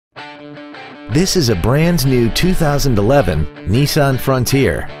This is a brand new 2011 Nissan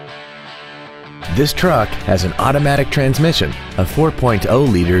Frontier. This truck has an automatic transmission, a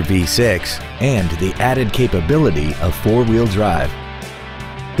 4.0-liter V6, and the added capability of four-wheel drive.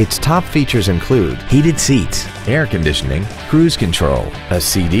 Its top features include heated seats, air conditioning, cruise control, a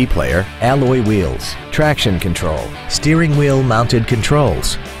CD player, alloy wheels, traction control, steering wheel mounted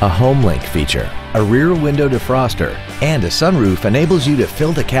controls, a HomeLink feature, a rear window defroster, and a sunroof enables you to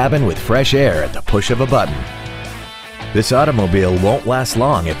fill the cabin with fresh air at the push of a button. This automobile won't last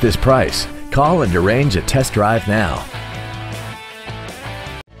long at this price. Call and arrange a test drive now.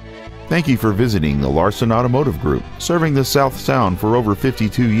 Thank you for visiting the Larson Automotive Group, serving the South Sound for over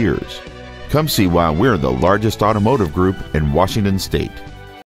 52 years. Come see why we're the largest automotive group in Washington State.